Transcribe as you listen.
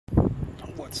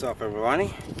What's up,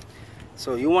 everybody?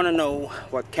 So you want to know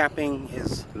what camping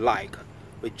is like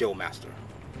with JOMASTER?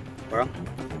 Well,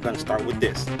 we're gonna start with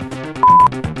this.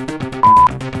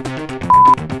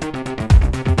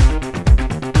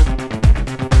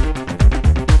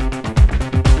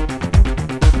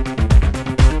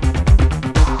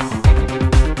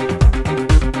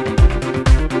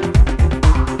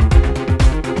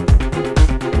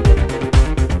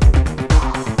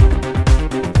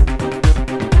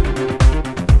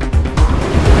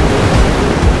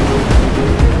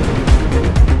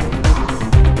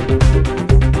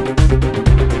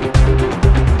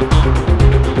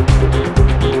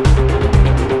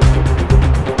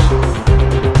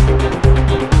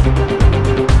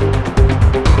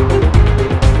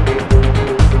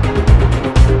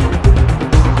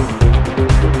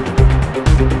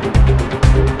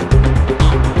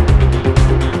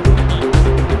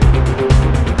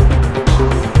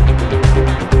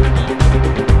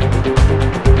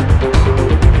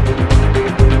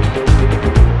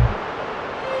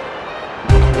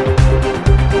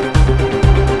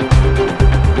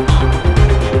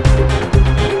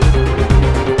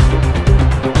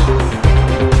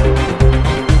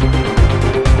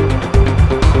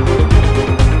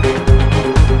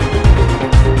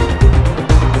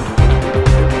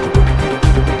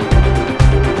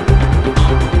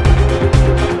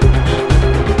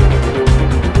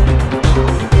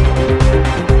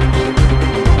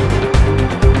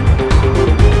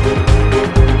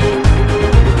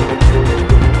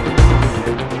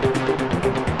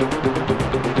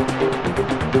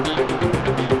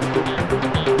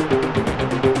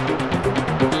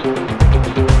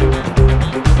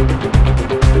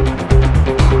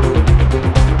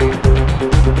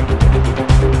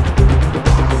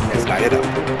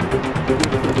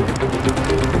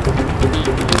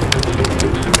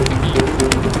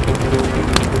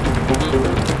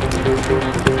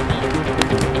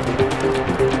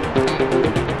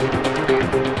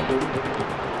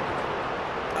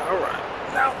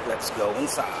 Now let's go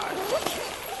inside.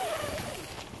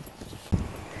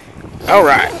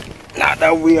 Alright, now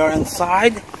that we are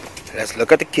inside, let's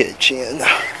look at the kitchen.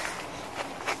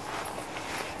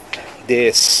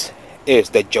 This is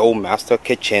the JOMASTER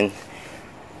kitchen,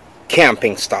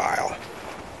 camping style.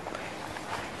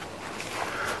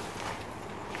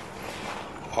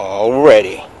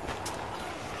 Already.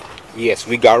 Yes,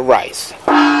 we got rice.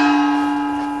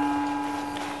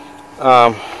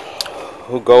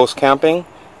 Who goes camping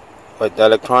with the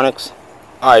electronics?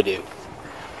 I do.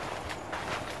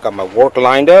 Got my work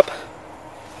lined up,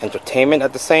 entertainment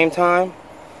at the same time,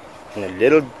 and a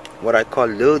little, what I call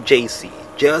little JC,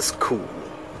 just cool.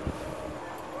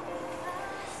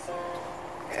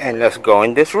 And let's go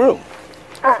in this room.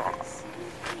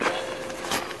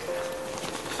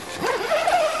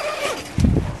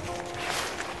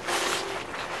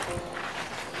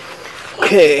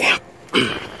 Okay.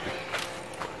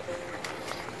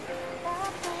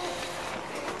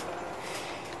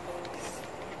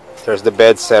 There's the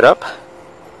bed set up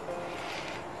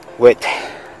with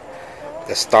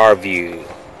the star view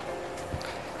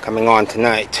coming on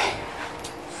tonight.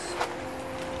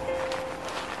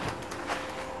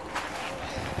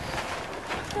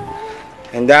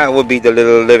 And that will be the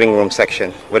little living room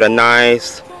section with a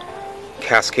nice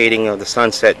cascading of the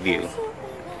sunset view.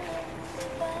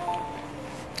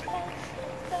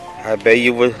 I bet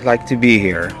you would like to be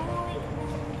here.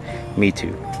 Me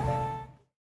too.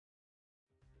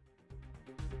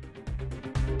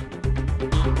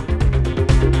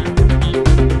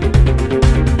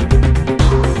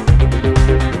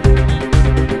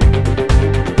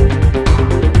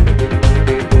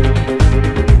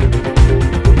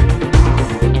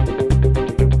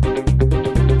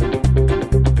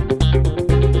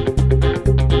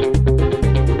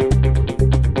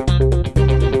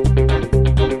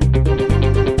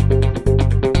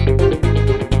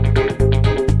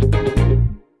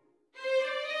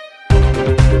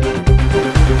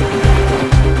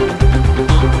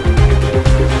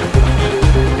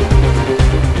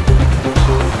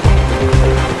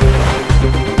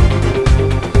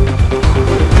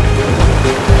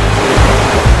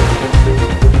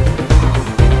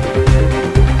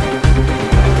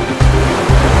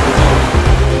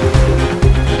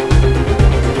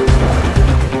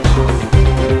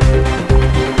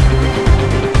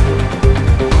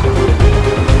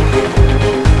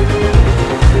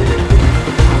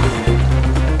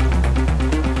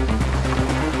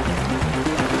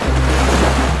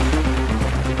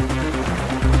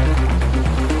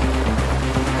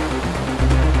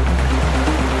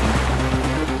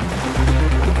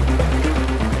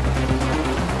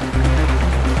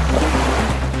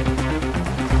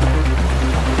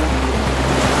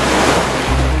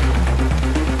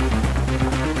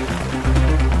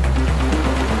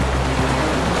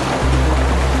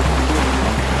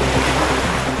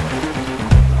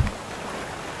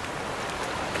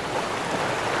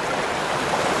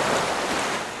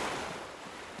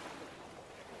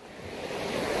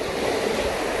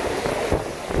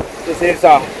 This is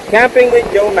Camping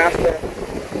with JOMASTER,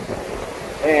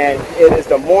 and it is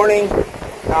the morning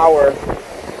hour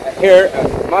here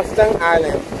at Mustang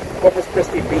Island, Corpus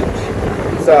Christi Beach.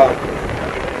 It's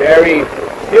very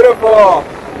beautiful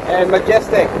and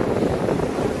majestic.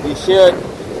 You should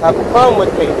have fun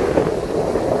with me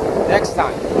next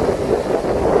time.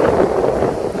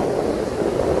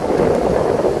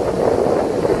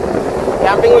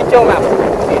 Camping with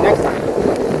JOMASTER. See you next time.